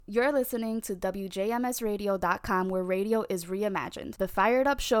You're listening to WJMSradio.com, where radio is reimagined. The Fired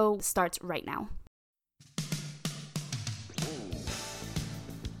Up Show starts right now.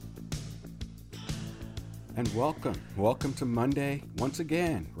 And welcome to Monday once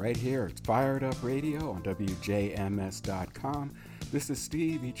again, right here. It's Fired Up Radio on WJMS.com. This is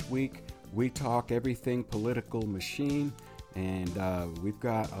Steve. Each week we talk everything political machine, and we've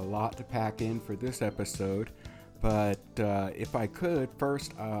got a lot to pack in for this episode. But if I could,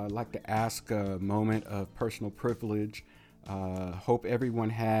 first I'd like to ask a moment of personal privilege. Hope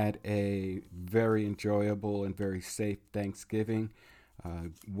everyone had a very enjoyable and very safe Thanksgiving.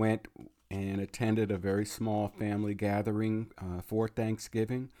 Went and attended a very small family gathering for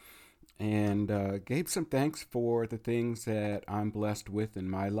Thanksgiving, and gave some thanks for the things that I'm blessed with in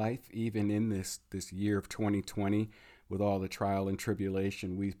my life, even in this year of 2020, with all the trial and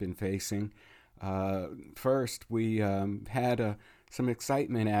tribulation we've been facing. First, we had some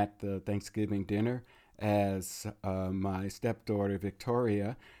excitement at the Thanksgiving dinner as my stepdaughter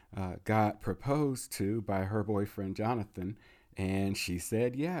Victoria got proposed to by her boyfriend Jonathan, and she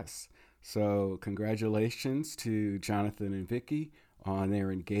said yes. So congratulations to Jonathan and Vicky on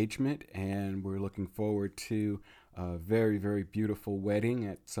their engagement, and we're looking forward to a very, very beautiful wedding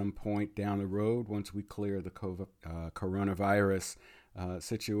at some point down the road once we clear the coronavirus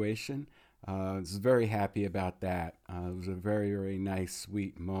situation. I was very happy about that. It was a very, very nice,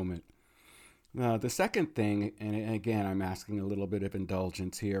 sweet moment. The second thing, and again, I'm asking a little bit of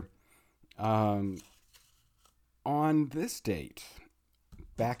indulgence here. On this date,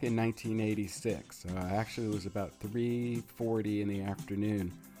 back in 1986, actually it was about 3:40 in the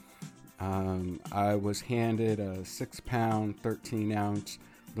afternoon, I was handed a 6-pound, 13-ounce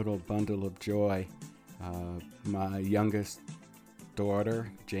little bundle of joy. My youngest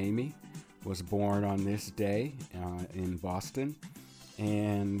daughter, Jamie, was born on this day in Boston,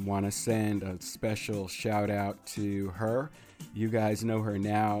 and want to send a special shout out to her. You guys know her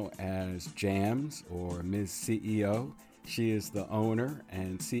now as Jams or Ms. CEO. She is the owner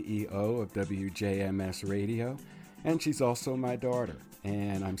and CEO of WJMS Radio, and she's also my daughter.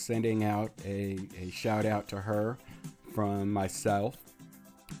 And I'm sending out a shout out to her from myself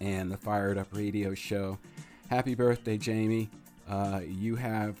and the Fired Up Radio Show. Happy birthday, Jamie. You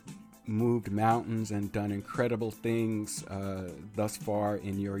have moved mountains and done incredible things thus far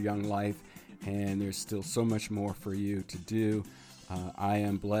in your young life, and there's still so much more for you to do. I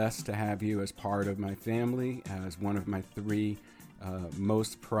am blessed to have you as part of my family, as one of my 3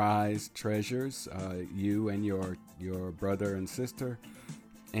 most prized treasures, you and your brother and sister.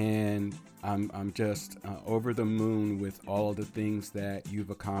 And I'm just over the moon with all of the things that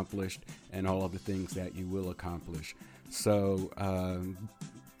you've accomplished and all of the things that you will accomplish. So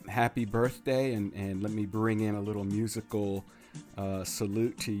happy birthday, and let me bring in a little musical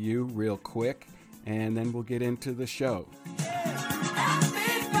salute to you real quick, and then we'll get into the show.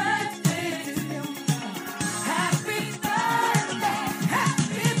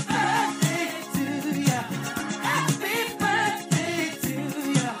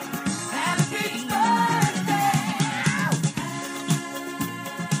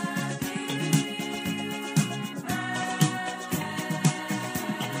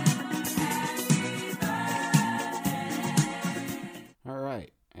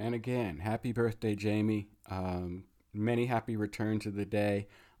 Again, happy birthday, Jamie. Many happy returns of the day.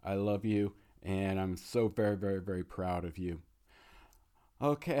 I love you, and I'm so very, very, very proud of you.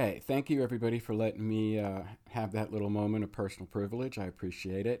 Okay, thank you, everybody, for letting me have that little moment of personal privilege. I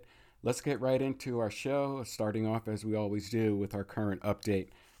appreciate it. Let's get right into our show, starting off, as we always do, with our current update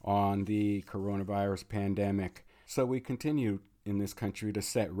on the coronavirus pandemic. So we continue in this country to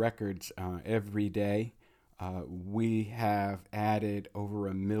set records every day. We have added over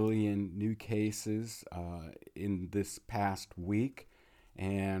 1 million new cases in this past week,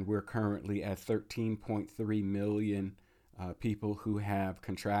 and we're currently at 13.3 million people who have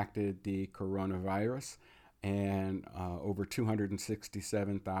contracted the coronavirus, and over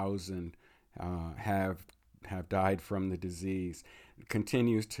 267,000 have died from the disease. It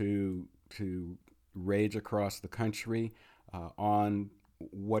continues to rage across the country on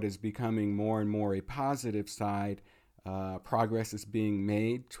what is becoming more and more a positive side. Progress is being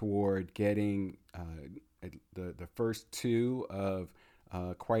made toward getting the first 2 of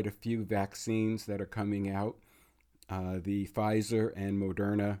quite a few vaccines that are coming out. The Pfizer and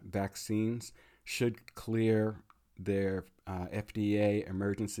Moderna vaccines should clear their FDA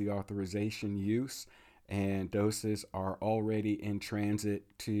emergency authorization use, and doses are already in transit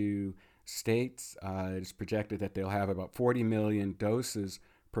to states. It's projected that they'll have about 40 million doses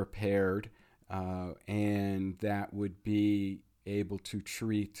prepared, and that would be able to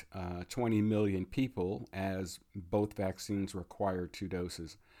treat 20 million people, as both vaccines require 2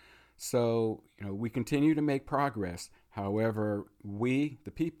 doses. So, we continue to make progress. However, we,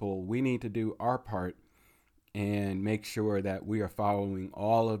 the people, we need to do our part and make sure that we are following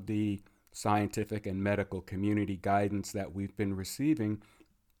all of the scientific and medical community guidance that we've been receiving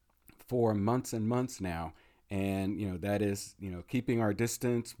for months and months now. And, that is, keeping our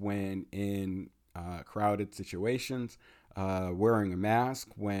distance when in crowded situations, wearing a mask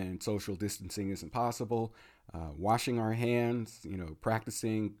when social distancing isn't possible, washing our hands,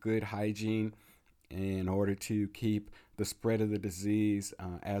 practicing good hygiene in order to keep the spread of the disease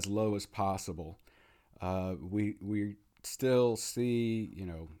as low as possible. We still see,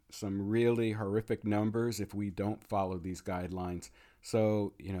 some really horrific numbers if we don't follow these guidelines.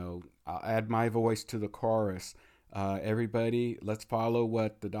 So, I'll add my voice to the chorus. Everybody, let's follow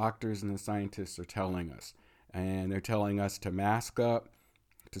what the doctors and the scientists are telling us. And they're telling us to mask up,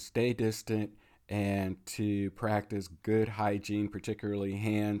 to stay distant, and to practice good hygiene, particularly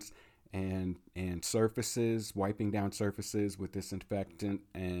hands and surfaces, wiping down surfaces with disinfectant,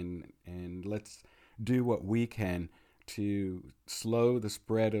 and let's do what we can to slow the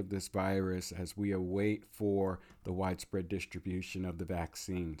spread of this virus as we await for the widespread distribution of the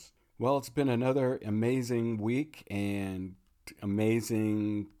vaccines. Well, it's been another amazing week, and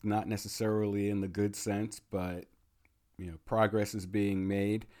amazing not necessarily in the good sense, but progress is being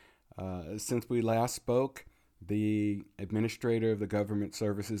made. Since we last spoke, the Administrator of the Government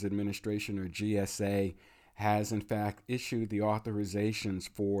Services Administration, or GSA, has in fact issued the authorizations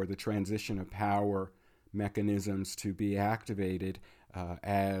for the transition of power mechanisms to be activated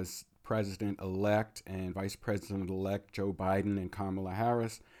as President-elect and Vice President-elect Joe Biden and Kamala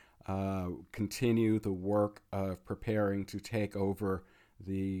Harris continue the work of preparing to take over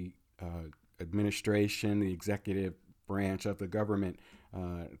the administration, the executive branch of the government,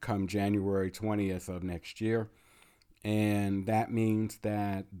 come January 20th of next year. And that means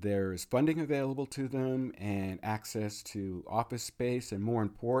that there's funding available to them and access to office space, and more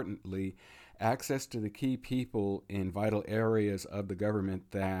importantly, access to the key people in vital areas of the government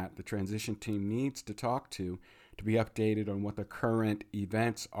that the transition team needs to talk to be updated on what the current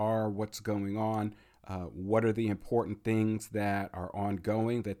events are, what's going on, what are the important things that are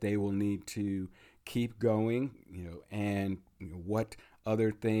ongoing that they will need to keep going, and what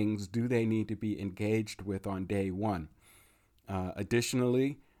other things do they need to be engaged with on day one.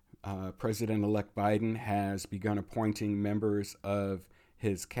 Additionally, President-elect Biden has begun appointing members of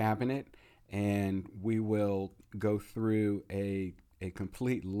his cabinet, and we will go through a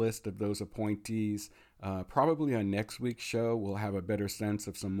complete list of those appointees. Probably on next week's show, we'll have a better sense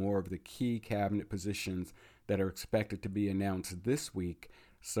of some more of the key cabinet positions that are expected to be announced this week.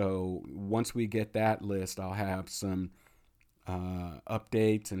 So once we get that list, I'll have some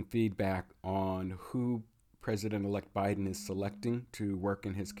updates and feedback on who President-elect Biden is selecting to work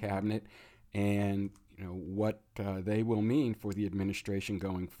in his cabinet, and what they will mean for the administration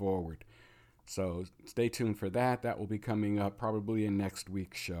going forward. So stay tuned for that. That will be coming up probably in next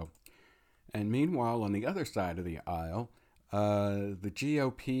week's show. And meanwhile, on the other side of the aisle, the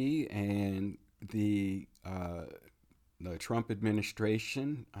GOP and the Trump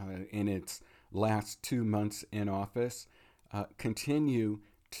administration, in its last 2 months in office, continue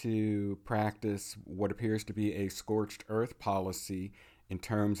to practice what appears to be a scorched earth policy in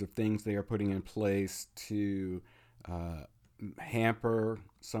terms of things they are putting in place to hamper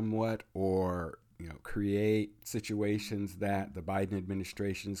somewhat or create situations that the Biden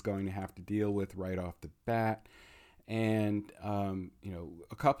administration is going to have to deal with right off the bat. And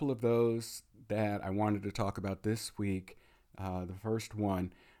a couple of those that I wanted to talk about this week. The first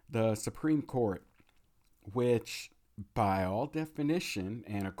one, the Supreme Court, which by all definition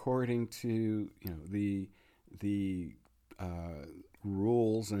and according to the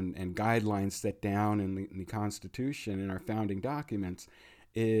rules and guidelines set down in the Constitution and our founding documents,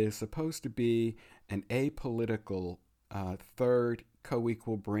 is supposed to be an apolitical third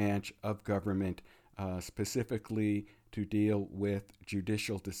co-equal branch of government, specifically to deal with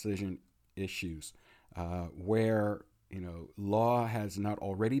judicial decision issues, where law has not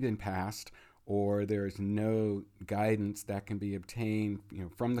already been passed, or there is no guidance that can be obtained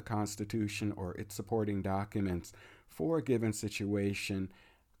from the Constitution or its supporting documents for a given situation.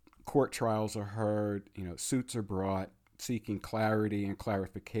 Court trials are heard, suits are brought seeking clarity and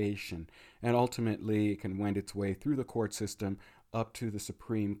clarification, and ultimately it can wend its way through the court system up to the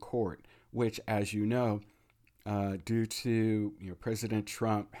Supreme Court, which, as you know, due to President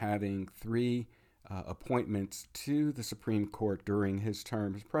Trump having 3 appointments to the Supreme Court during his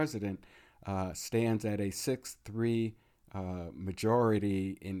term as president, stands at a 6-3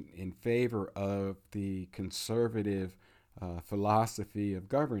 majority in favor of the conservative philosophy of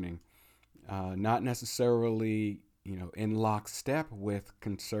governing, not necessarily in lockstep with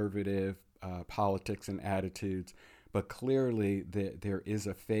conservative politics and attitudes, but clearly there is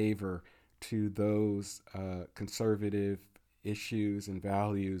a favor to those conservative issues and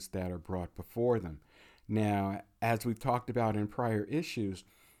values that are brought before them. Now, as we've talked about in prior issues,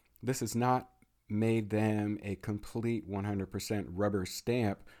 this has not made them a complete 100% rubber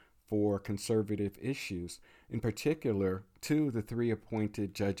stamp for conservative issues. In particular, two of the three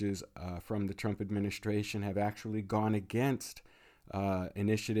appointed judges from the Trump administration have actually gone against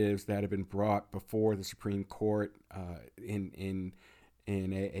initiatives that have been brought before the Supreme Court in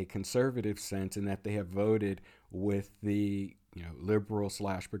a conservative sense, in that they have voted with the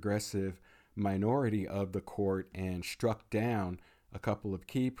liberal/progressive minority of the court and struck down a couple of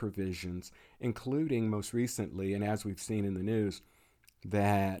key provisions, including most recently, and as we've seen in the news,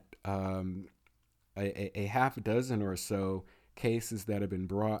 that a half a dozen or so cases that have been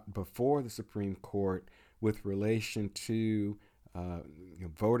brought before the Supreme Court with relation to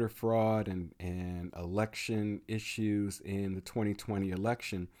voter fraud and election issues in the 2020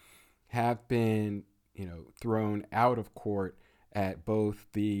 election have been thrown out of court at both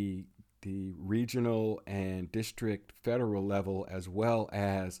the regional and district federal level, as well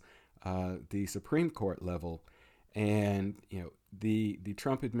as the Supreme Court level. And the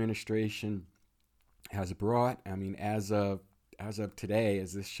Trump administration has brought, as of today,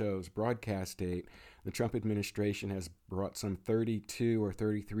 as this show's broadcast date, the Trump administration has brought some 32 or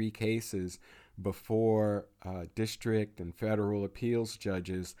 33 cases before district and federal appeals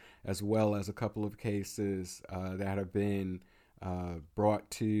judges, as well as a couple of cases that have been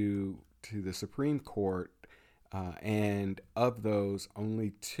brought to the Supreme Court. And of those,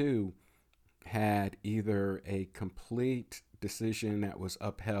 only two had either a complete decision that was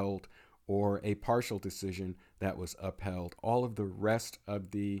upheld or a partial decision that was upheld. All of the rest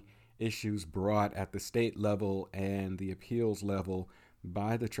of the issues brought at the state level and the appeals level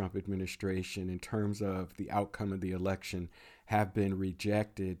by the Trump administration in terms of the outcome of the election have been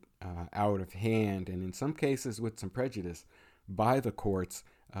rejected out of hand, and in some cases with some prejudice, by the courts,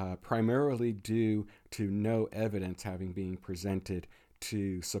 primarily due to no evidence having been presented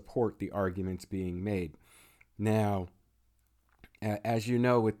to support the arguments being made. Now, as you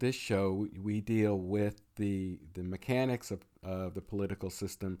know, with this show, we deal with the mechanics of the political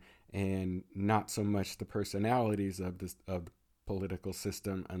system and not so much the personalities of the political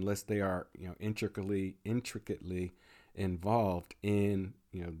system, unless they are intricately involved in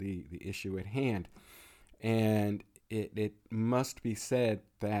the issue at hand. And it must be said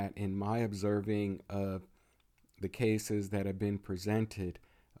that in my observing of the cases that have been presented,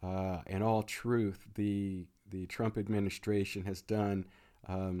 in all truth, the Trump administration has done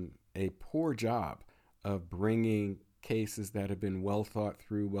a poor job of bringing cases that have been well thought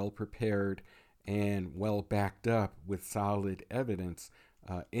through, well prepared, and well backed up with solid evidence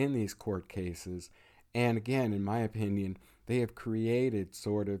in these court cases. And again, in my opinion, they have created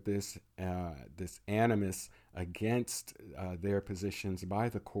sort of this animus against their positions by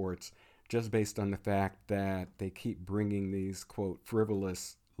the courts, just based on the fact that they keep bringing these, quote,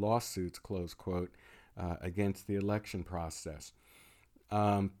 frivolous lawsuits, close quote, against the election process.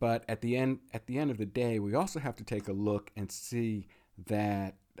 But at the end of the day, we also have to take a look and see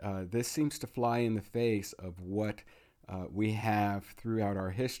that this seems to fly in the face of what we have throughout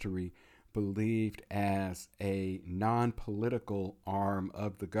our history believed as a non-political arm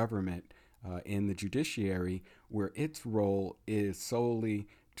of the government in the judiciary, where its role is solely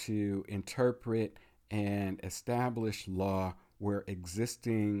to interpret and establish law where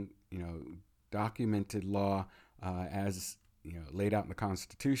existing, documented law as laid out in the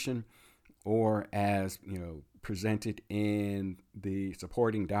Constitution, or as presented in the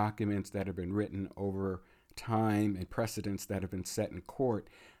supporting documents that have been written over time and precedents that have been set in court.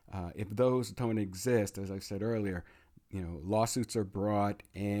 If those don't exist, as I said earlier, lawsuits are brought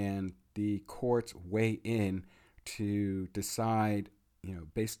and the courts weigh in to decide,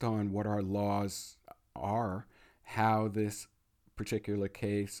 based on what our laws are, how this particular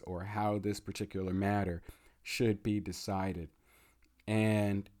case or how this particular matter should be decided.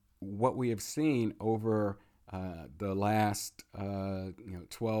 And what we have seen over the last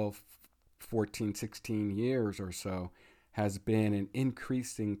 12, 14, 16 years or so has been an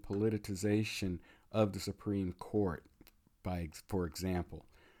increasing politicization of the Supreme Court. For example,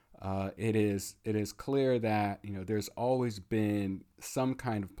 it is clear that there's always been some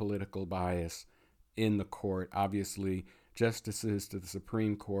kind of political bias in the court. Obviously, justices to the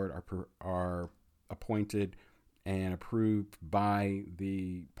Supreme Court are appointed and approved by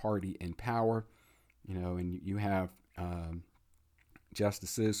the party in power. And you have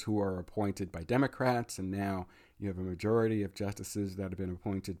justices who are appointed by Democrats, and now you have a majority of justices that have been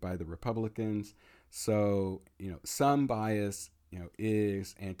appointed by the Republicans. So, some bias,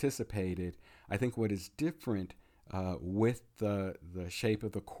 is anticipated. I think what is different with the shape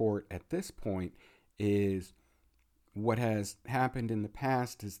of the court at this point is what has happened in the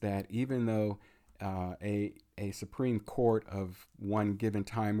past is that even though a Supreme Court of one given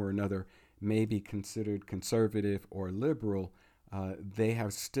time or another may be considered conservative or liberal, they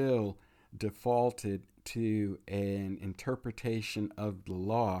have still defaulted to an interpretation of the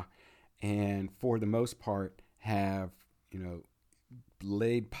law, and for the most part have,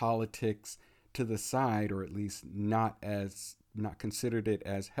 laid politics to the side, or at least not considered it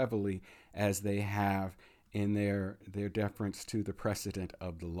as heavily as they have in their deference to the precedent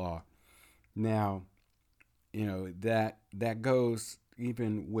of the law. Now, that goes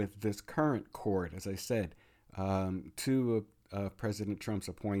even with this current court. As I said, two of President Trump's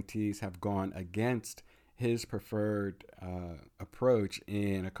appointees have gone against his preferred approach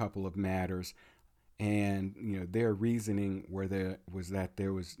in a couple of matters, and their reasoning was that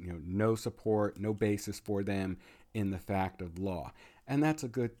there was no support, no basis for them in the fact of law, and that's a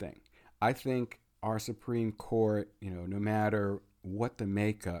good thing. I think our Supreme Court, no matter what the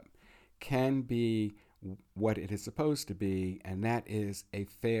makeup, can be what it is supposed to be, and that is a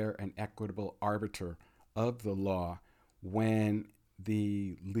fair and equitable arbiter of the law when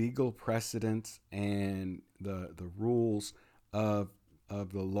the legal precedents and the rules of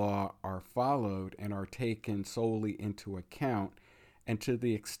the law are followed and are taken solely into account, and to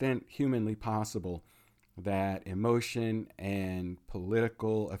the extent humanly possible that emotion and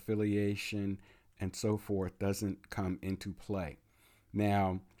political affiliation and so forth doesn't come into play.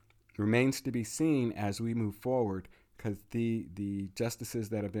 Now, remains to be seen as we move forward, because the justices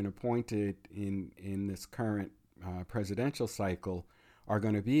that have been appointed in this current presidential cycle are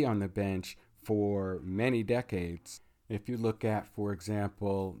going to be on the bench for many decades. If you look at, for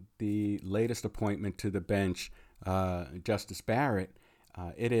example, the latest appointment to the bench, Justice Barrett,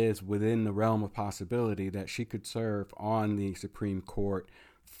 it is within the realm of possibility that she could serve on the Supreme Court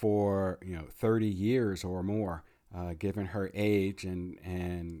for 30 years or more, given her age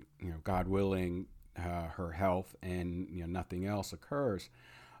and God willing, her health, and nothing else occurs.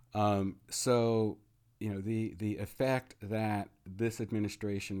 So the effect that this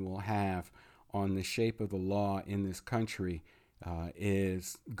administration will have on the shape of the law in this country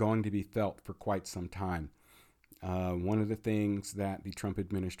is going to be felt for quite some time. One of the things that the Trump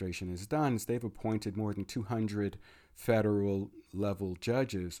administration has done is they've appointed more than 200 federal level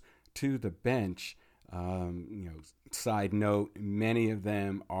judges to the bench. Side note, many of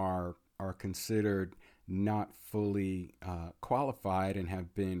them are considered not fully qualified and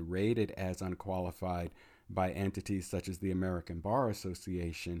have been rated as unqualified by entities such as the American Bar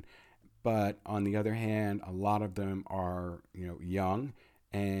Association. But on the other hand, a lot of them are, young,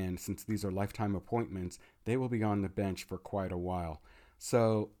 and since these are lifetime appointments, they will be on the bench for quite a while.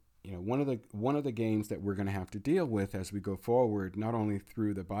 So, one of the games that we're going to have to deal with as we go forward, not only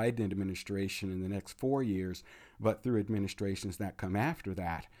through the Biden administration in the next 4 years, but through administrations that come after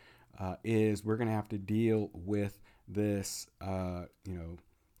that, is we're going to have to deal with this,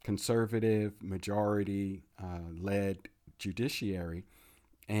 conservative majority led judiciary,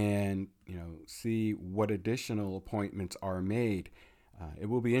 and see what additional appointments are made. It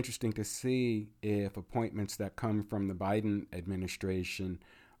will be interesting to see if appointments that come from the Biden administration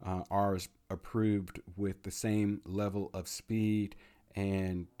are approved with the same level of speed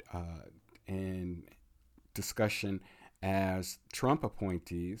and discussion as Trump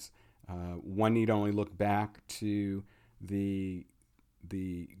appointees. One need only look back to the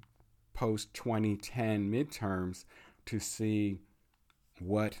post-2010 midterms to see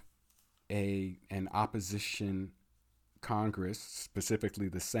what an opposition Congress, specifically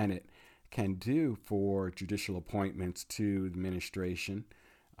the Senate, can do for judicial appointments to the administration,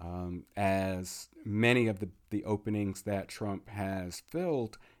 as many of the openings that Trump has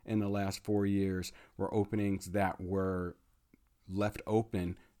filled in the last 4 years were openings that were left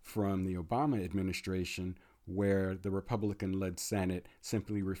open from the Obama administration, where the Republican-led Senate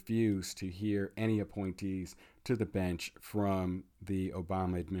simply refused to hear any appointees to the bench from the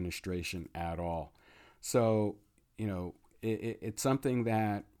Obama administration at all. So, it's something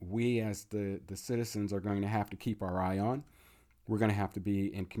that we as the citizens are going to have to keep our eye on. We're going to have to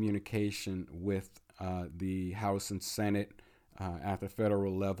be in communication with the House and Senate at the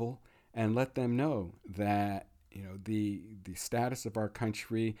federal level and let them know that, the status of our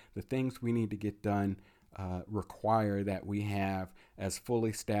country, the things we need to get done require that we have as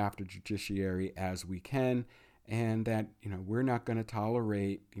fully staffed a judiciary as we can, and that we're not going to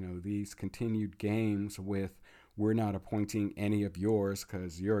tolerate these continued games with we're not appointing any of yours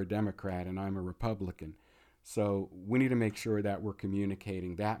because you're a Democrat and I'm a Republican. So we need to make sure that we're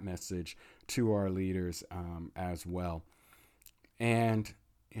communicating that message to our leaders as well. And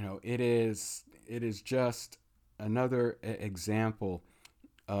it is just another example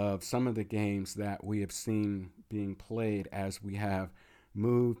of some of the games that we have seen being played as we have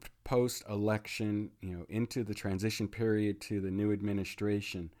moved post-election, into the transition period to the new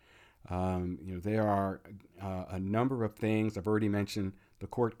administration. There are a number of things. I've already mentioned the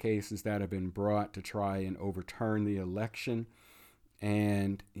court cases that have been brought to try and overturn the election,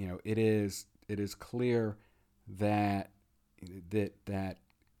 and it is clear that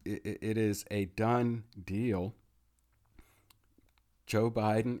it is a done deal. Joe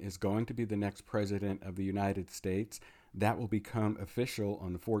Biden is going to be the next president of the United States. That will become official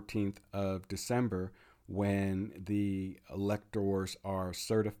on the 14th of December when the electors are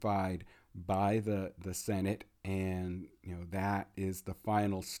certified by the Senate, and that is the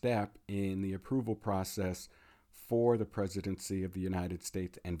final step in the approval process for the presidency of the United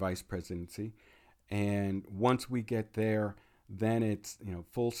States and vice presidency. And once we get there, then it's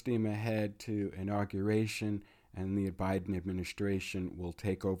full steam ahead to inauguration, and the Biden administration will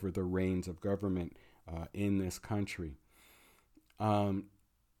take over the reins of government in this country.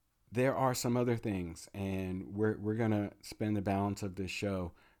 There are some other things, and we're going to spend the balance of this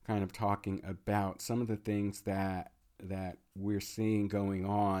show kind of talking about some of the things that we're seeing going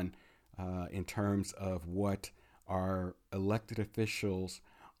on in terms of what our elected officials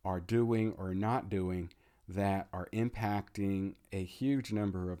are doing or not doing that are impacting a huge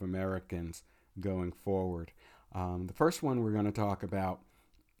number of Americans going forward. The first one we're going to talk about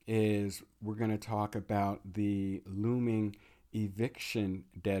is the looming eviction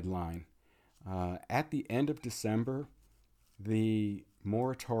deadline. At the end of December, the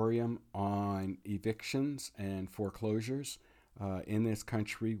moratorium on evictions and foreclosures in this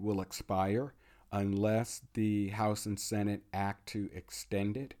country will expire unless the House and Senate act to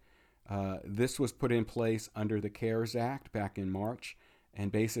extend it. This was put in place under the CARES Act back in March, and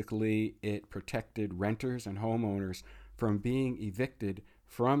basically it protected renters and homeowners from being evicted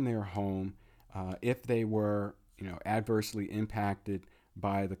from their home if they were adversely impacted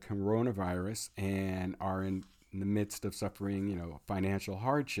by the coronavirus and are in the midst of suffering financial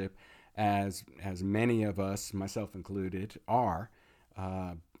hardship, as many of us, myself included, are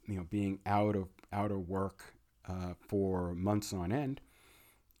being out of work for months on end.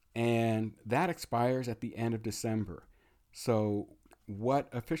 And that expires at the end of December. So what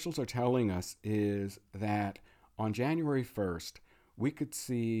officials are telling us is that on January 1st, we could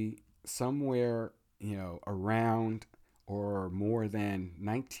see somewhere around or more than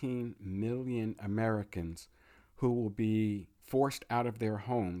 19 million Americans who will be forced out of their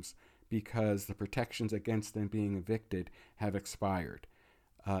homes because the protections against them being evicted have expired.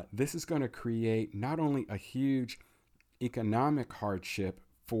 This is going to create not only a huge economic hardship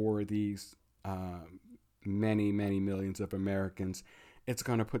for these many, many millions of Americans, it's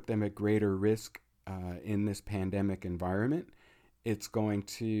going to put them at greater risk in this pandemic environment. It's going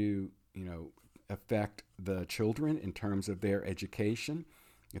to, affect the children in terms of their education.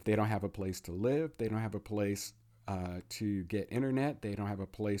 If they don't have a place to live, they don't have a place to get internet, they don't have a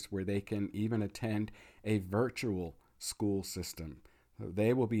place where they can even attend a virtual school system.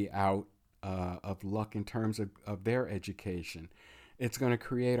 They will be out of luck in terms of their education. It's going to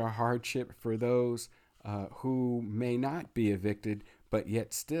create a hardship for those who may not be evicted, but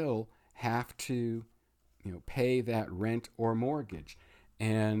yet still have to, pay that rent or mortgage.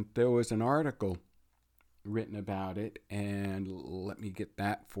 And there was an article written about it, and let me get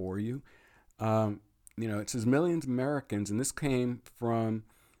that for you. It says millions of Americans, and this came from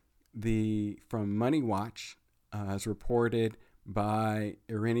Money Watch, as reported by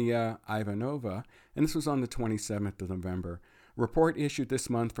Irina Ivanova, and this was on the 27th of November. Report issued this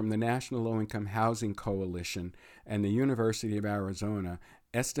month from the National Low-Income Housing Coalition and the University of Arizona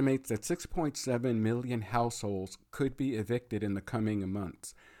estimates that 6.7 million households could be evicted in the coming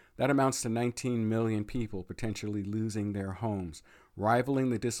months. That amounts to 19 million people potentially losing their homes, rivaling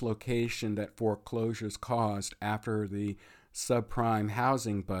the dislocation that foreclosures caused after the subprime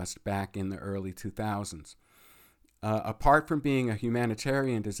housing bust back in the early 2000s. Apart from being a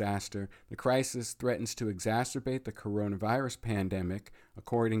humanitarian disaster, the crisis threatens to exacerbate the coronavirus pandemic,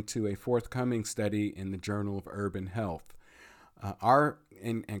 according to a forthcoming study in the Journal of Urban Health.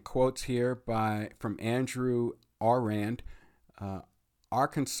 And quotes here from Andrew Arand, Our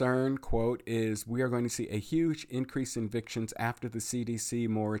concern, quote, is we are going to see a huge increase in evictions after the CDC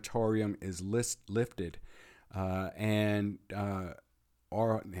moratorium is lifted. Andrew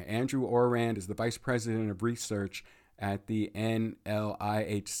Orand is the vice president of research at the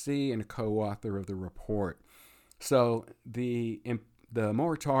NLIHC and a co-author of the report. So the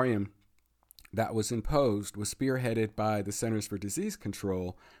moratorium that was imposed was spearheaded by the Centers for Disease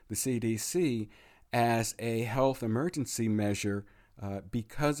Control, the CDC, as a health emergency measure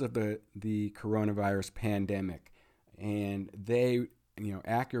because of the coronavirus pandemic. And they,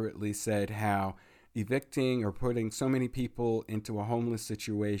 accurately said how evicting or putting so many people into a homeless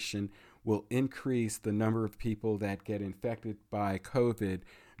situation will increase the number of people that get infected by COVID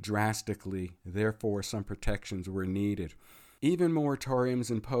drastically. Therefore, some protections were needed. Even moratoriums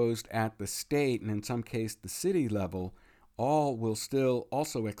imposed at the state and in some case the city level, all will still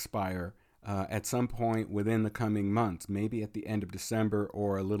also expire at some point within the coming months, maybe at the end of December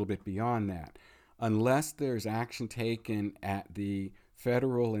or a little bit beyond that. Unless there's action taken at the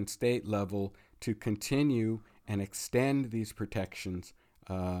federal and state level to continue and extend these protections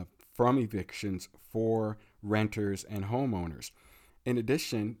from evictions for renters and homeowners. In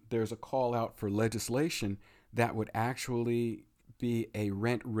addition, there's a call out for legislation that would actually be a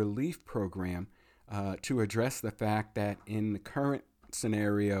rent relief program to address the fact that in the current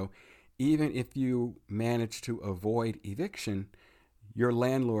scenario, even if you manage to avoid eviction, your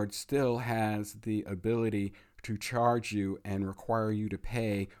landlord still has the ability to charge you and require you to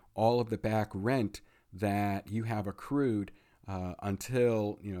pay all of the back rent that you have accrued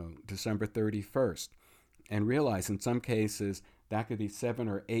until December 31st. And realize in some cases that could be 7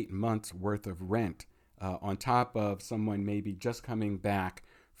 or 8 months worth of rent on top of someone maybe just coming back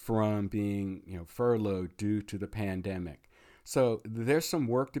from being furloughed due to the pandemic. So there's some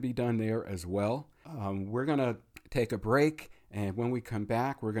work to be done there as well. We're going to take a break, and when we come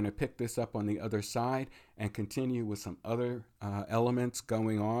back, we're going to pick this up on the other side and continue with some other elements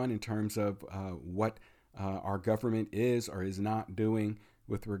going on in terms of what our government is or is not doing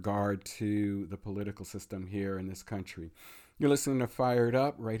with regard to the political system here in this country. You're listening to Fired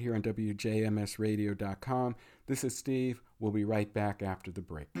Up right here on WJMSradio.com. This is Steve. We'll be right back after the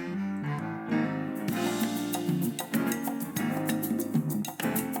break.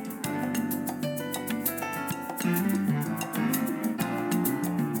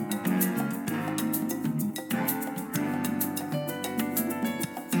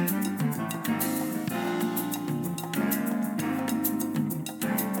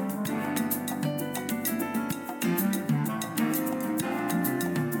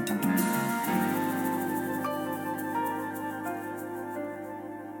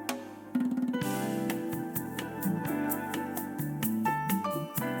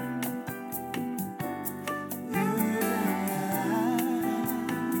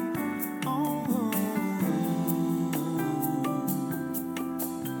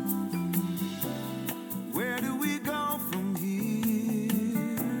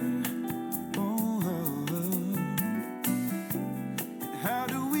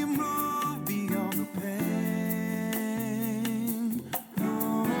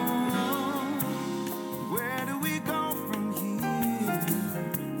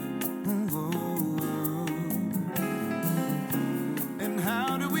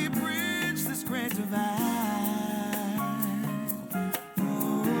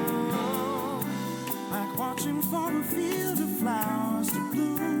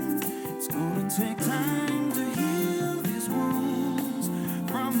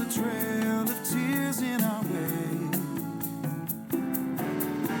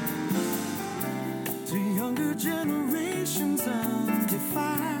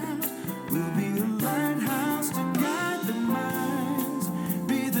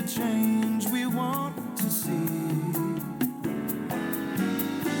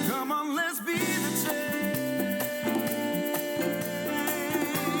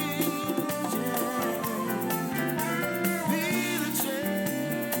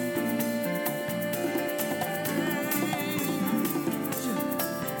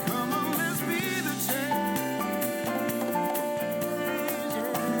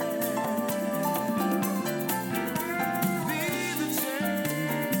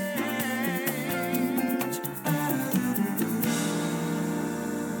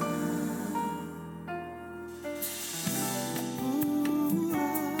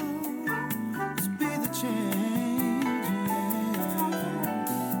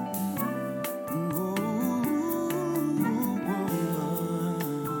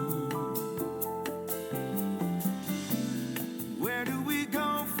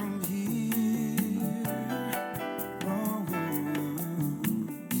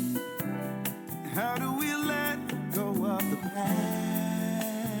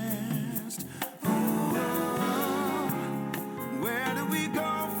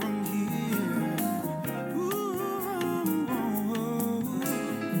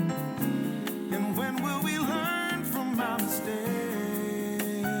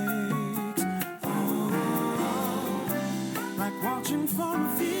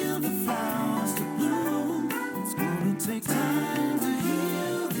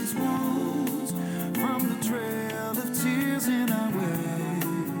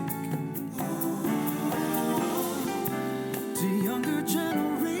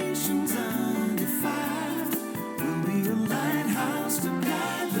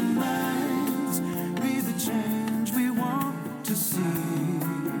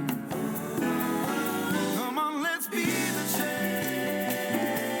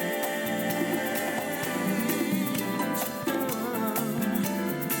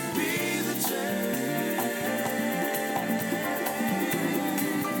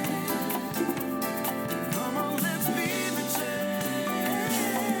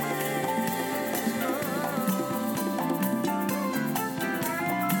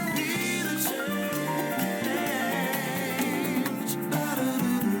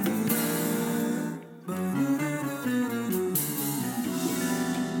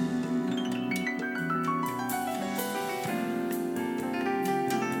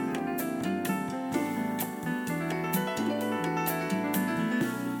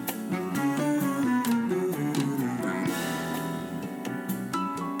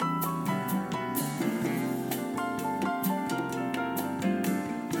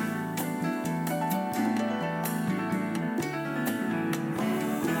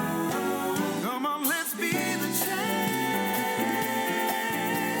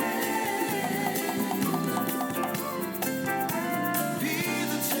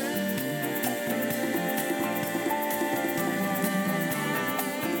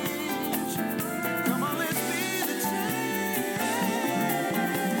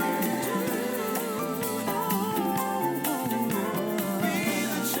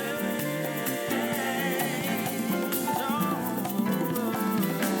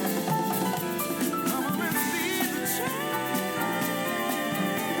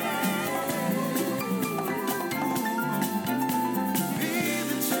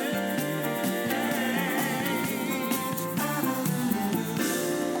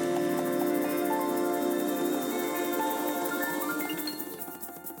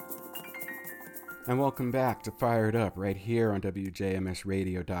 And welcome back to Fired Up right here on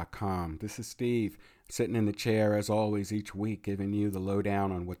WJMSradio.com. This is Steve, sitting in the chair as always each week, giving you the lowdown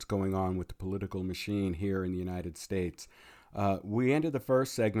on what's going on with the political machine here in the United States. We ended the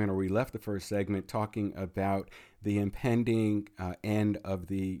first segment, or we left the first segment, talking about the impending end of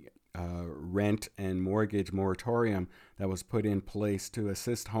the rent and mortgage moratorium that was put in place to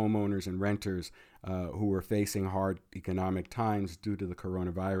assist homeowners and renters who were facing hard economic times due to the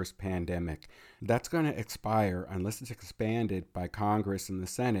coronavirus pandemic. That's going to expire unless it's expanded by Congress and the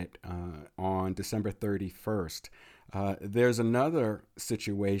Senate on December 31st. There's another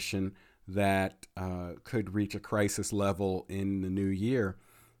situation that could reach a crisis level in the new year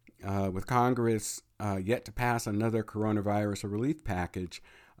with Congress yet to pass another coronavirus relief package.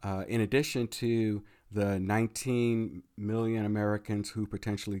 In addition to the 19 million Americans who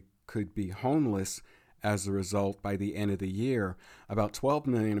potentially could be homeless as a result by the end of the year, about 12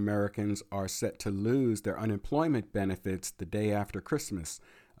 million Americans are set to lose their unemployment benefits the day after Christmas,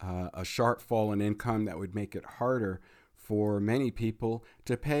 a sharp fall in income that would make it harder for many people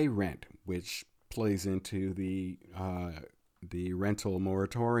to pay rent, which plays into the rental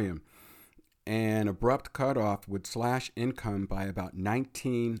moratorium. An abrupt cutoff would slash income by about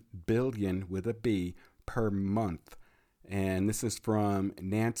 $19 billion with a B per month. And this is from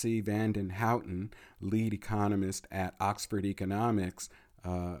Nancy Vanden Houten, lead economist at Oxford Economics,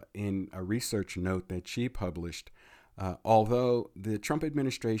 in a research note that she published. Although the Trump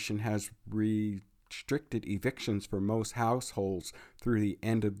administration has restricted evictions for most households through the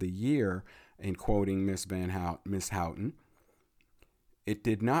end of the year, in quoting Miss Houten, it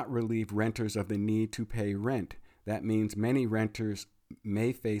did not relieve renters of the need to pay rent. That means many renters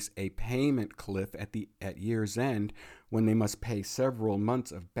may face a payment cliff at year's end when they must pay several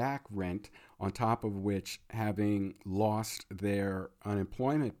months of back rent, on top of which, having lost their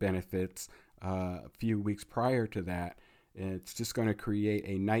unemployment benefits a few weeks prior to that, it's just going to create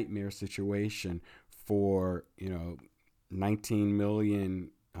a nightmare situation for 19 million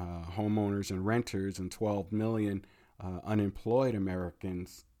homeowners and renters and 12 million unemployed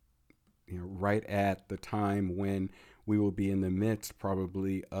Americans, right at the time when we will be in the midst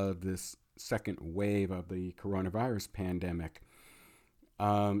probably of this second wave of the coronavirus pandemic.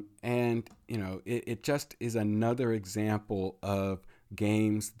 It just is another example of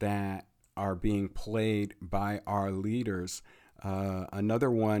games that are being played by our leaders. Another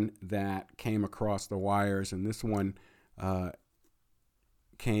one that came across the wires, and this one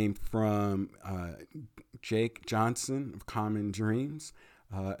came from Jake Johnson of Common Dreams,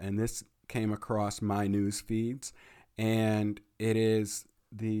 and this came across my news feeds, and it is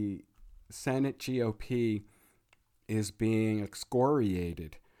the Senate GOP is being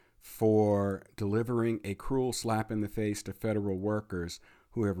excoriated for delivering a cruel slap in the face to federal workers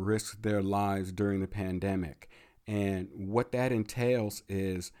who have risked their lives during the pandemic. And what that entails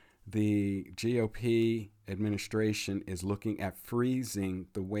is the GOP administration is looking at freezing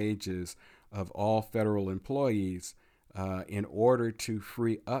the wages of all federal employees in order to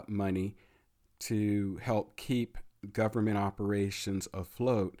free up money to help keep government operations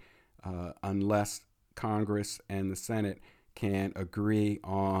afloat unless Congress and the Senate can agree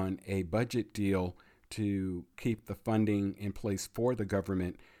on a budget deal to keep the funding in place for the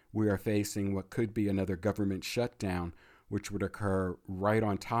government. We are facing what could be another government shutdown, which would occur right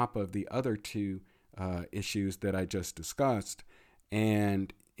on top of the other two issues that I just discussed.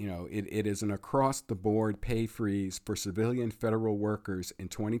 And it is an across-the-board pay freeze for civilian federal workers in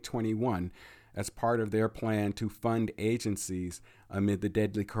 2021 as part of their plan to fund agencies amid the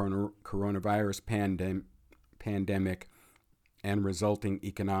deadly coronavirus pandemic and resulting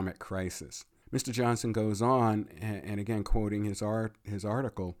economic crisis. Mr. Johnson goes on, and again quoting his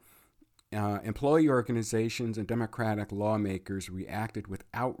article, employee organizations and Democratic lawmakers reacted with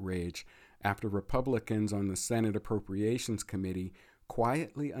outrage after Republicans on the Senate Appropriations Committee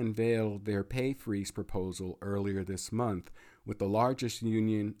quietly unveiled their pay freeze proposal earlier this month, with the largest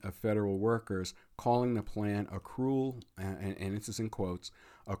union of federal workers calling the plan a cruel, and this is in quotes,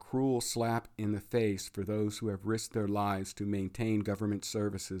 a cruel slap in the face for those who have risked their lives to maintain government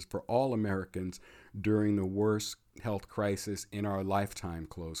services for all Americans during the worst health crisis in our lifetime,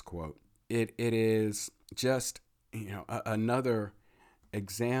 close quote. It is just, another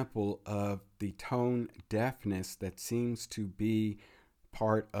example of the tone deafness that seems to be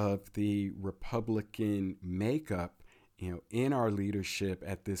part of the Republican makeup, in our leadership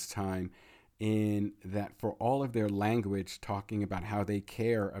at this time, in that for all of their language talking about how they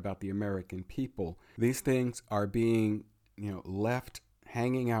care about the American people, these things are being, left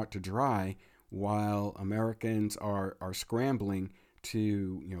hanging out to dry while Americans are scrambling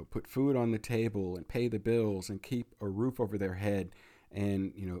to, put food on the table and pay the bills and keep a roof over their head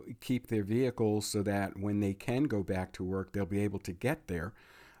and, keep their vehicles so that when they can go back to work, they'll be able to get there.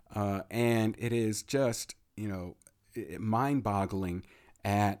 And it is just, mind-boggling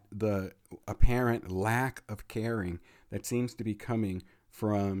at the apparent lack of caring that seems to be coming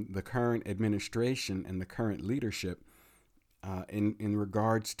from the current administration and the current leadership in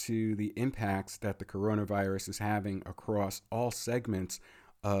regards to the impacts that the coronavirus is having across all segments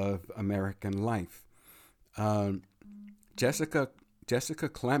of American life. Jessica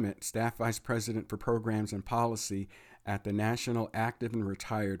Clement, Staff Vice President for Programs and Policy at the National Active and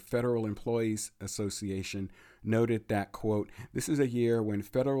Retired Federal Employees Association, noted that, quote, "This is a year when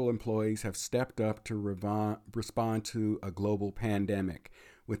federal employees have stepped up to respond to a global pandemic,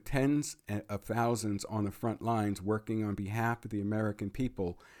 with tens of thousands on the front lines working on behalf of the American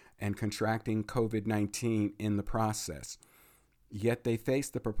people and contracting COVID-19 in the process. Yet they face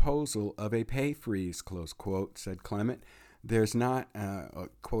the proposal of a pay freeze," close quote, said Clement. There's not,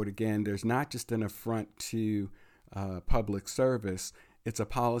 quote again, "there's not just an affront to public service. It's a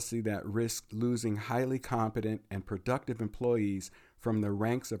policy that risks losing highly competent and productive employees from the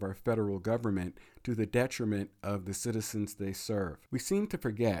ranks of our federal government to the detriment of the citizens they serve." We seem to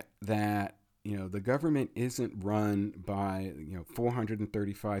forget that, the government isn't run by,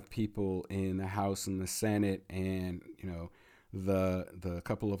 435 people in the House and the Senate and, the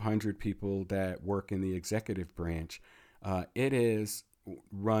couple of hundred people that work in the executive branch. It is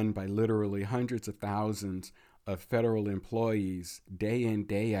run by literally hundreds of thousands of federal employees day in,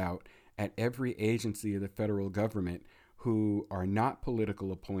 day out at every agency of the federal government who are not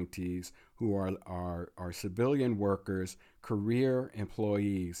political appointees, who are civilian workers, career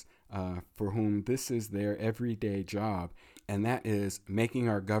employees for whom this is their everyday job, and that is making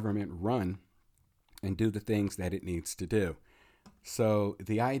our government run and do the things that it needs to do. So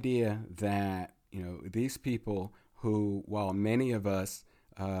the idea that, these people who, while many of us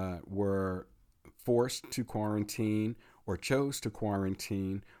were forced to quarantine or chose to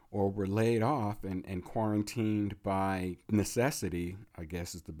quarantine or were laid off and quarantined by necessity, I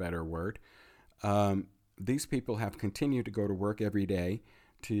guess is the better word, these people have continued to go to work every day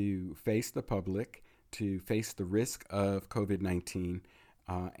to face the public, to face the risk of COVID-19,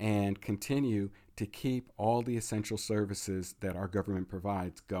 and continue to keep all the essential services that our government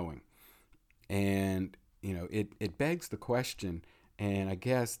provides going. And, it begs the question, and I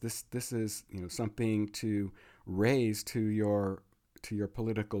guess this is, something to raise to your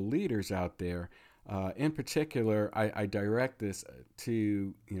political leaders out there. In particular, I direct this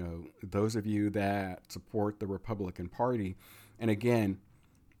to, those of you that support the Republican Party. And again,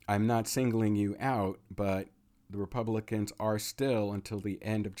 I'm not singling you out, but the Republicans are still, until the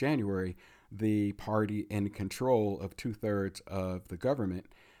end of January, the party in control of 2/3 of the government.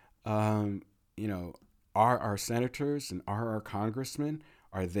 Are our senators and are our congressmen,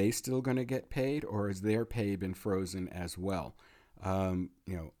 are they still going to get paid, or has their pay been frozen as well?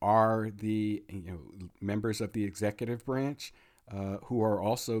 Are the members of the executive branch who are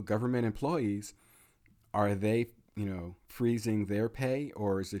also government employees, are they freezing their pay,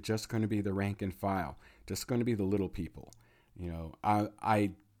 or is it just going to be the rank and file, just going to be the little people?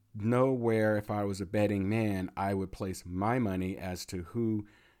 I know where, if I was a betting man, I would place my money as to who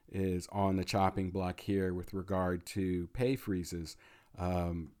is on the chopping block here with regard to pay freezes.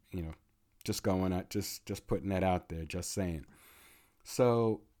 Just going out, just putting that out there, just saying.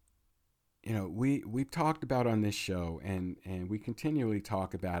 So, we've talked about on this show, and we continually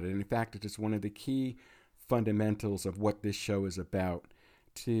talk about it. And in fact, it is one of the key fundamentals of what this show is about,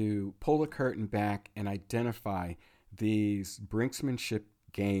 to pull the curtain back and identify these brinksmanship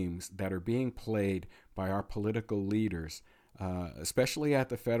games that are being played by our political leaders, especially at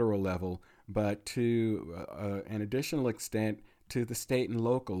the federal level, but to an additional extent to the state and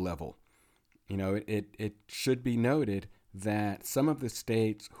local level. It should be noted that some of the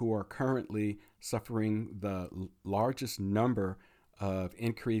states who are currently suffering the largest number of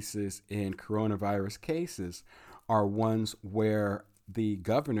increases in coronavirus cases are ones where the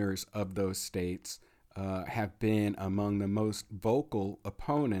governors of those states have been among the most vocal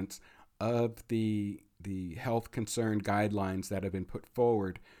opponents of the health concern guidelines that have been put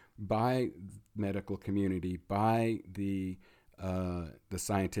forward by medical community, by the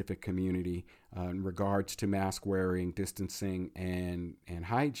scientific community in regards to mask wearing, distancing, and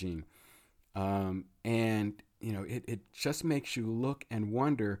hygiene. It just makes you look and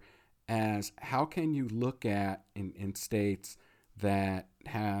wonder as how can you look at in states that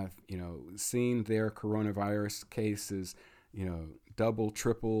have, seen their coronavirus cases, double,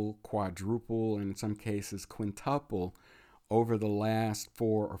 triple, quadruple, and in some cases quintuple over the last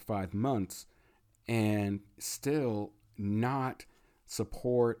 4 or 5 months and still not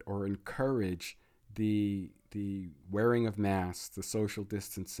support or encourage the wearing of masks, the social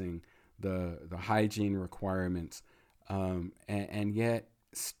distancing, the hygiene requirements, and yet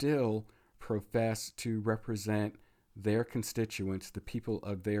still profess to represent their constituents, the people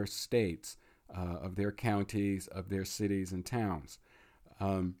of their states, of their counties, of their cities and towns.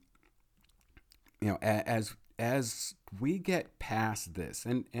 As we get past this,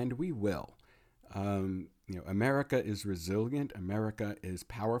 and we will, America is resilient. America is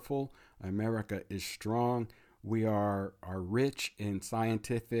powerful. America is strong. We are rich in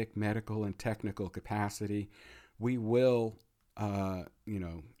scientific, medical, and technical capacity. We will,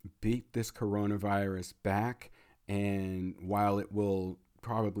 beat this coronavirus back. And while it will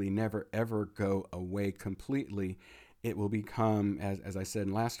probably never, ever go away completely, it will become, as I said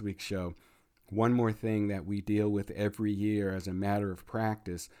in last week's show, one more thing that we deal with every year as a matter of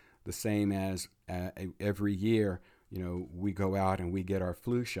practice, the same as every year, we go out and we get our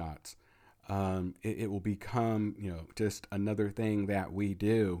flu shots. It will become, just another thing that we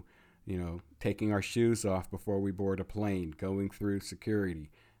do, taking our shoes off before we board a plane, going through security,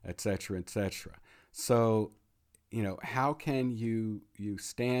 et cetera, et cetera. So, how can you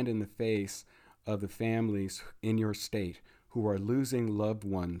stand in the face of the families in your state who are losing loved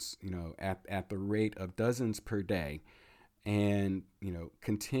ones, at the rate of dozens per day, and,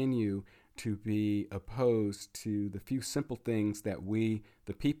 continue to be opposed to the few simple things that we,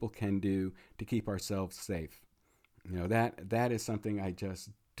 the people, can do to keep ourselves safe? That is something I just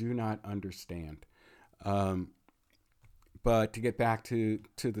do not understand. But to get back to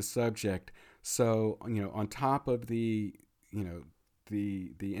the subject, so, on top of the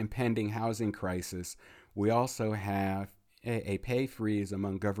impending housing crisis, we also have a pay freeze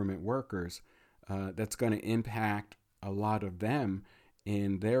among government workers that's going to impact a lot of them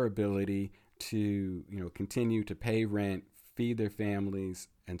in their ability to, continue to pay rent, feed their families,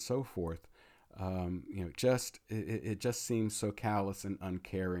 and so forth. It just seems so callous and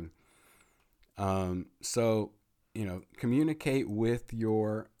uncaring. So, communicate with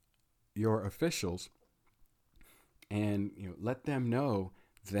your officials and, let them know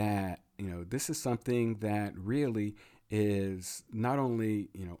that, this is something that really is not only,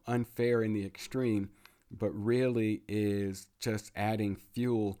 unfair in the extreme, but really is just adding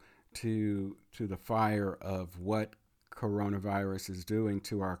fuel to the fire of what coronavirus is doing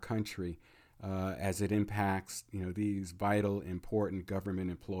to our country as it impacts, these vital, important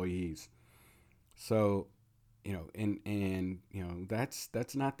government employees. So, that's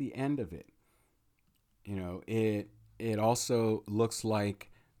not the end of it. It also looks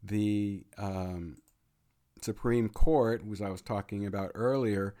like the Supreme Court, as I was talking about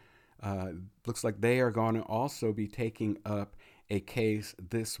earlier, looks like they are going to also be taking up a case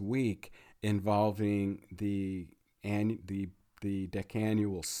this week involving the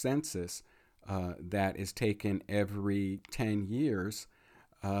decannual census that is taken every 10 years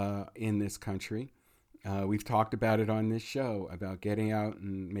in this country. We've talked about it on this show, about getting out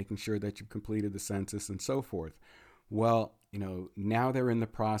and making sure that you've completed the census and so forth. Well, now they're in the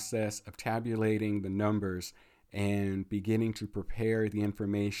process of tabulating the numbers and beginning to prepare the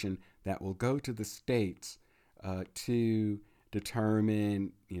information that will go to the states to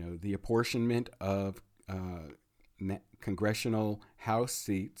determine, the apportionment of congressional House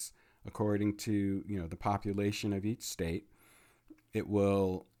seats according to, the population of each state. It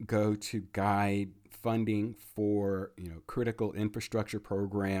will go to guide funding for, critical infrastructure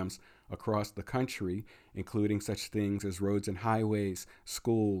programs across the country, including such things as roads and highways,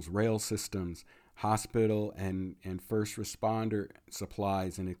 schools, rail systems, hospital and first responder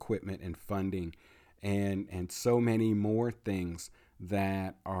supplies and equipment and funding, and so many more things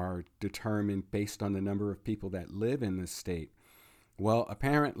that are determined based on the number of people that live in this state. Well,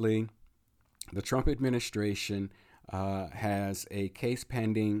 apparently, the Trump administration has a case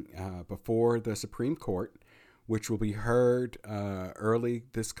pending before the Supreme Court, which will be heard early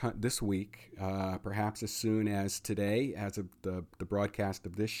this week, perhaps as soon as today, as of the broadcast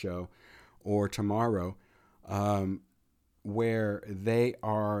of this show, or tomorrow, where they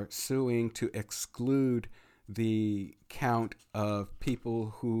are suing to exclude the count of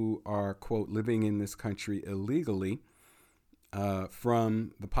people who are, quote, living in this country illegally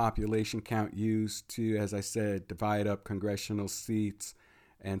from the population count used to, as I said, divide up congressional seats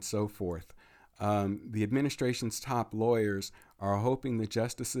and so forth. The administration's top lawyers are hoping the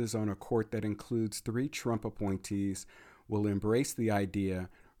justices on a court that includes 3 Trump appointees will embrace the idea,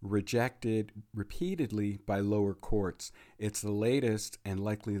 rejected repeatedly by lower courts. It's the latest and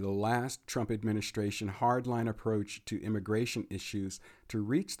likely the last Trump administration hardline approach to immigration issues to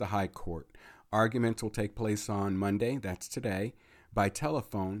reach the high court. Arguments will take place on Monday, that's today, by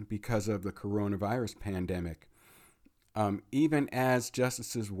telephone because of the coronavirus pandemic. Even as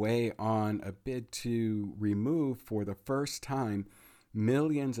justices weigh on a bid to remove, for the first time,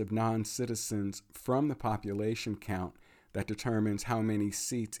 millions of non-citizens from the population count that determines how many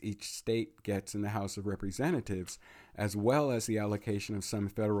seats each state gets in the House of Representatives, as well as the allocation of some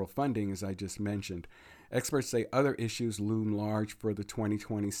federal funding, as I just mentioned. Experts say other issues loom large for the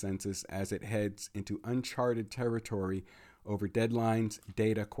 2020 census as it heads into uncharted territory over deadlines,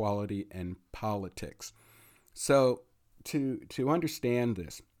 data quality, and politics. So, to understand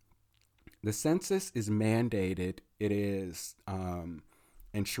this, the census is mandated. It is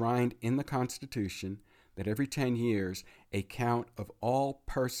enshrined in the Constitution that every 10 years, a count of all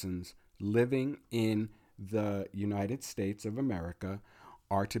persons living in the United States of America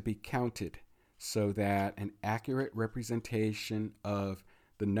are to be counted so that an accurate representation of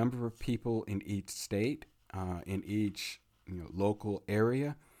the number of people in each state, in each local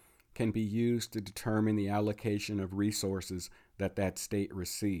area, can be used to determine the allocation of resources that that state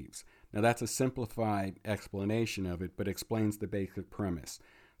receives. Now, that's a simplified explanation of it, but explains the basic premise.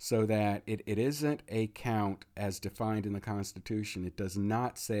 So that it isn't a count as defined in the Constitution. It does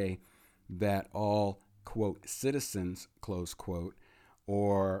not say that all, quote, citizens, close quote,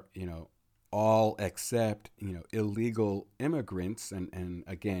 or, all except, illegal immigrants, and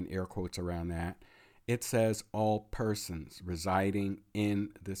again, air quotes around that. It says all persons residing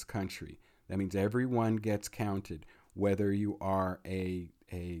in this country. That means everyone gets counted, whether you are a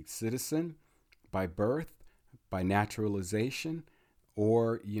citizen by birth, by naturalization,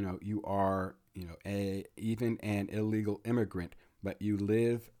 or you are even an illegal immigrant, but you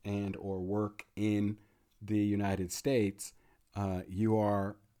live and or work in the United States, you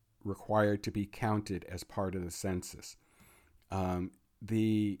are required to be counted as part of the census.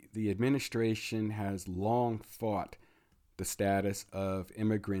 The administration has long fought the status of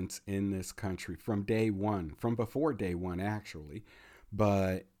immigrants in this country from day one, from before day one actually,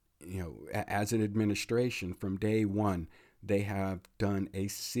 but as an administration from day one, they have done a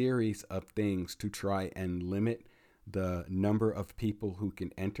series of things to try and limit the number of people who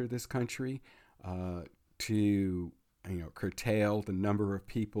can enter this country, to curtail the number of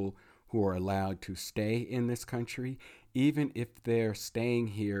people who are allowed to stay in this country, even if their staying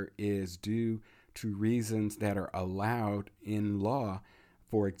here is due to reasons that are allowed in law.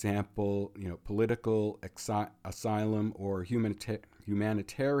 For example, political asylum or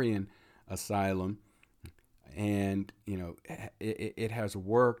humanitarian asylum. And, it has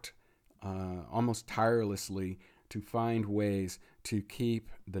worked almost tirelessly to find ways to keep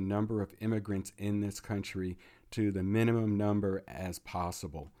the number of immigrants in this country to the minimum number as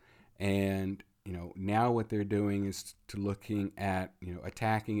possible. And, now what they're doing is to looking at,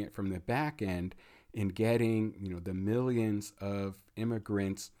 attacking it from the back end in getting, the millions of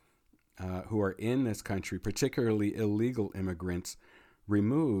immigrants who are in this country, particularly illegal immigrants,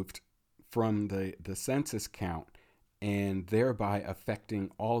 removed from the census count, and thereby affecting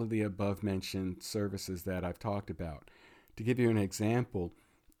all of the above mentioned services that I've talked about. To give you an example,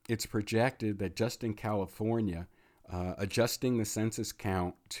 it's projected that just in California, adjusting the census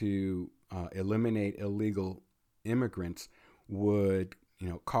count to eliminate illegal immigrants would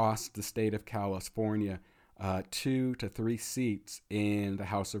cost the state of California 2 to 3 seats in the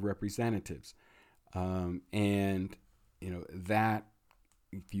House of Representatives. And that,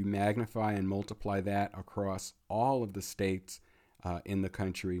 if you magnify and multiply that across all of the states in the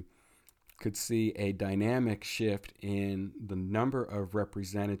country, could see a dynamic shift in the number of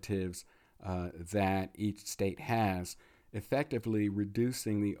representatives that each state has, effectively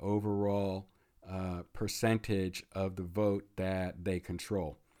reducing the overall percentage of the vote that they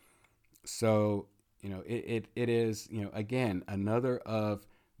control. So, it is, again, another of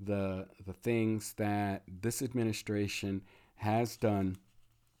the things that this administration has done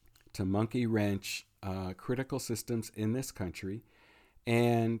to monkey wrench critical systems in this country.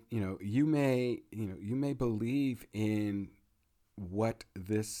 And, you may believe in what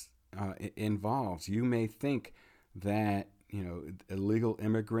this involves. You may think that, illegal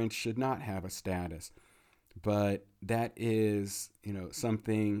immigrants should not have a status, but that is,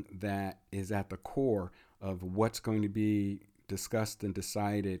 something that is at the core of what's going to be discussed and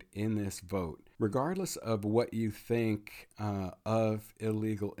decided in this vote. Regardless of what you think of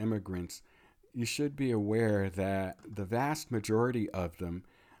illegal immigrants, you should be aware that the vast majority of them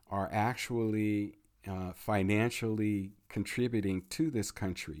are actually financially contributing to this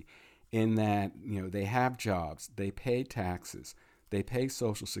country, in that they have jobs, they pay taxes, they pay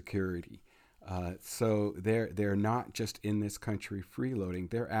Social Security. So they're not just in this country freeloading.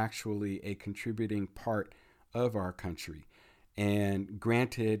 They're actually a contributing part of our country. And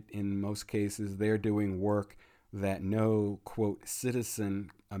granted, in most cases, they're doing work that no, quote,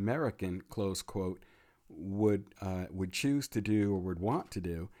 citizen American, close quote, would choose to do or would want to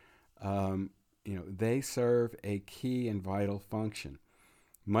do. They serve a key and vital function.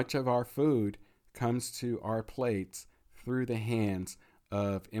 Much of our food comes to our plates through the hands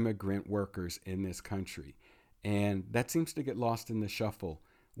of immigrant workers in this country. And that seems to get lost in the shuffle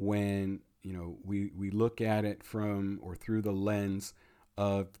when, we look at it from or through the lens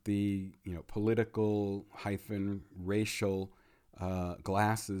of the, political - racial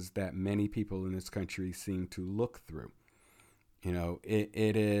glasses that many people in this country seem to look through.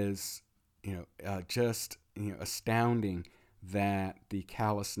 It is, just, astounding that the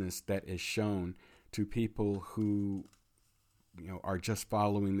callousness that is shown to people who, are just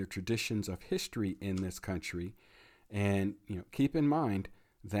following the traditions of history in this country. And, keep in mind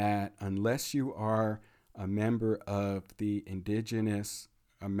that unless you are a member of the indigenous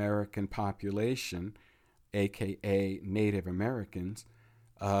American population, aka Native Americans,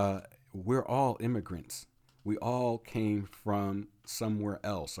 we're all immigrants. We all came from somewhere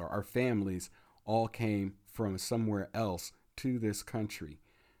else, or our families all came from somewhere else to this country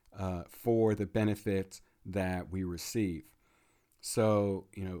for the benefits that we receive. So,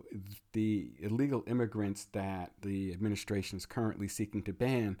 the illegal immigrants that the administration is currently seeking to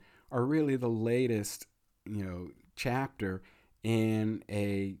ban are really the latest, chapter in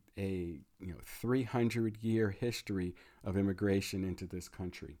a 300-year history of immigration into this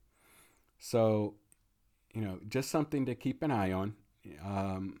country. So, just something to keep an eye on.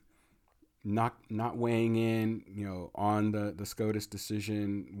 Not weighing in, on the SCOTUS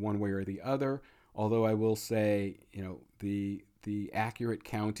decision one way or the other. Although I will say, the accurate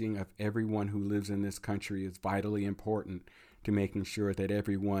counting of everyone who lives in this country is vitally important to making sure that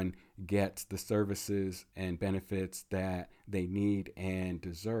everyone gets the services and benefits that they need and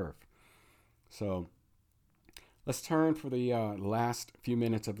deserve. So let's turn for the last few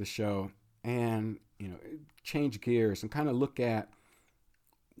minutes of the show and, change gears and kind of look at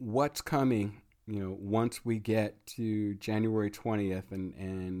what's coming, once we get to January 20th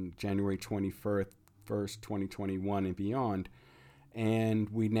and January 21st, 2021 and beyond. And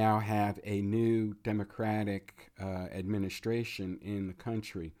we now have a new Democratic administration in the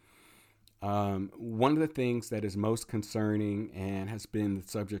country. One of the things that is most concerning and has been the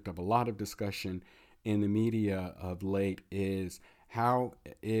subject of a lot of discussion in the media of late is how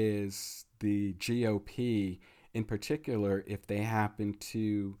is the GOP, in particular, if they happen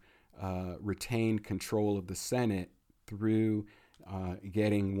to retain control of the Senate through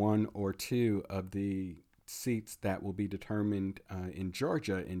getting one or two of the seats that will be determined in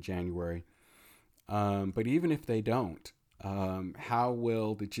Georgia in January. But even if they don't, how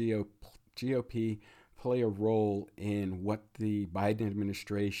will the GOP play a role in what the Biden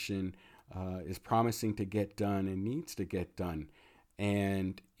administration is promising to get done and needs to get done?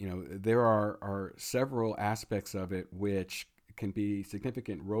 And, there are several aspects of it which can be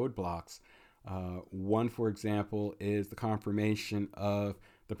significant roadblocks. One, for example, is the confirmation of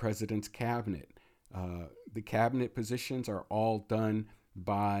the president's cabinet. The cabinet positions are all done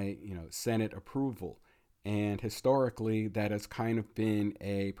by, Senate approval. And historically, that has kind of been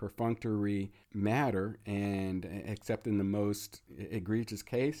a perfunctory matter. And except in the most egregious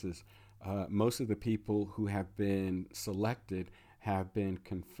cases, most of the people who have been selected have been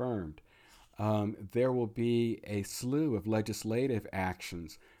confirmed. There will be a slew of legislative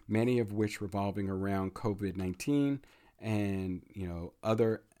actions, many of which revolving around COVID-19 and,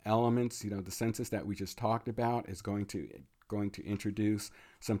 other elements. The census that we just talked about is going to introduce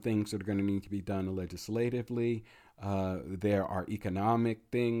some things that are going to need to be done legislatively. There are economic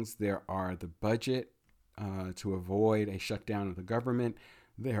things. There are the budget to avoid a shutdown of the government.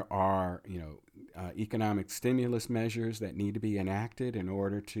 There are, economic stimulus measures that need to be enacted in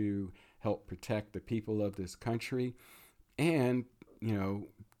order to help protect the people of this country. And,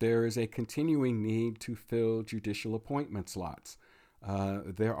 there is a continuing need to fill judicial appointment slots.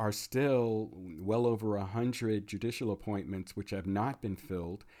 There are still well over 100 judicial appointments which have not been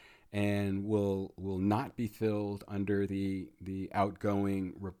filled and will not be filled under the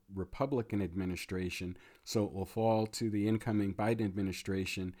outgoing Republican administration. So it will fall to the incoming Biden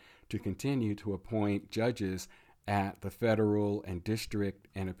administration to continue to appoint judges at the federal and district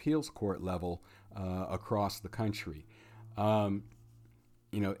and appeals court level across the country.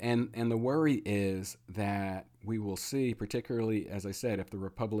 And the worry is that we will see, particularly, as I said, if the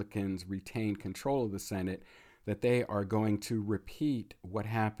Republicans retain control of the Senate, that they are going to repeat what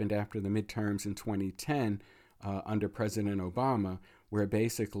happened after the midterms in 2010 under President Obama, where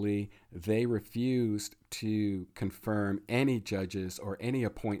basically they refused to confirm any judges or any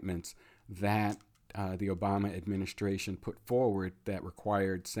appointments that the Obama administration put forward that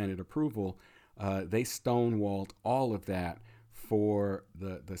required Senate approval. They stonewalled all of that for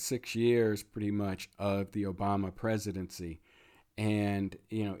the 6 years pretty much of the Obama presidency. And,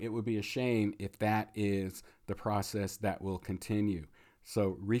 it would be a shame if that is the process that will continue.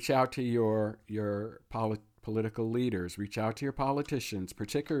 So reach out to your political leaders, reach out to your politicians,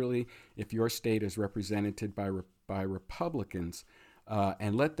 particularly if your state is represented by Republicans,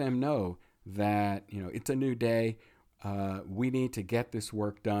 and let them know that, it's a new day. We need to get this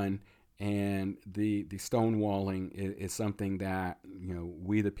work done. And the stonewalling is something that,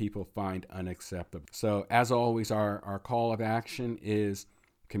 we the people find unacceptable. So as always, our call of action is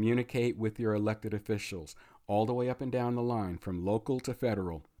communicate with your elected officials all the way up and down the line, from local to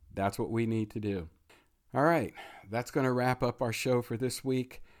federal. That's what we need to do. All right, that's going to wrap up our show for this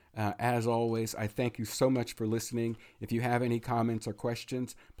week. As always, I thank you so much for listening. If you have any comments or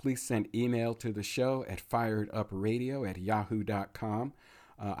questions, please send email to the show at firedupradio@yahoo.com.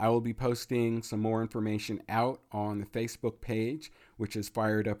 I will be posting some more information out on the Facebook page, which is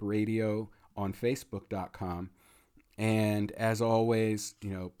Fired Up Radio on Facebook.com. And as always,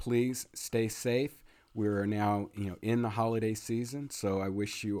 please stay safe. We're now, in the holiday season, so I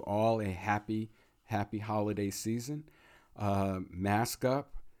wish you all a happy holiday season. Mask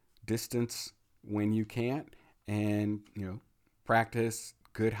up, distance when you can't, and, practice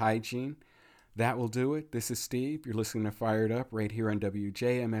good hygiene. That will do it. This is Steve. You're listening to Fired Up right here on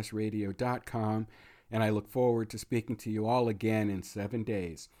WJMSradio.com, and I look forward to speaking to you all again in 7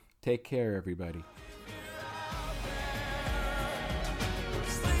 days. Take care, everybody.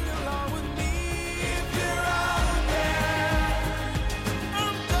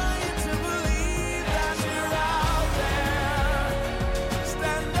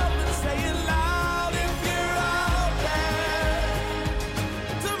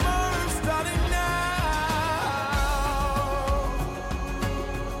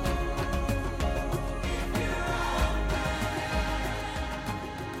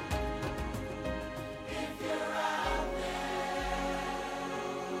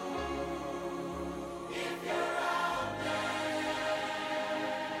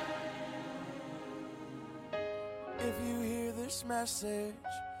 If you hear this message,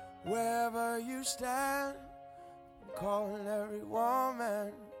 wherever you stand, I'm calling every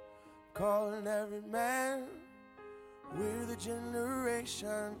woman, calling every man. We're the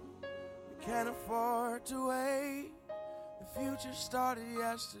generation we can't afford to wait. The future started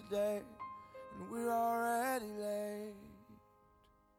yesterday, and we're already late.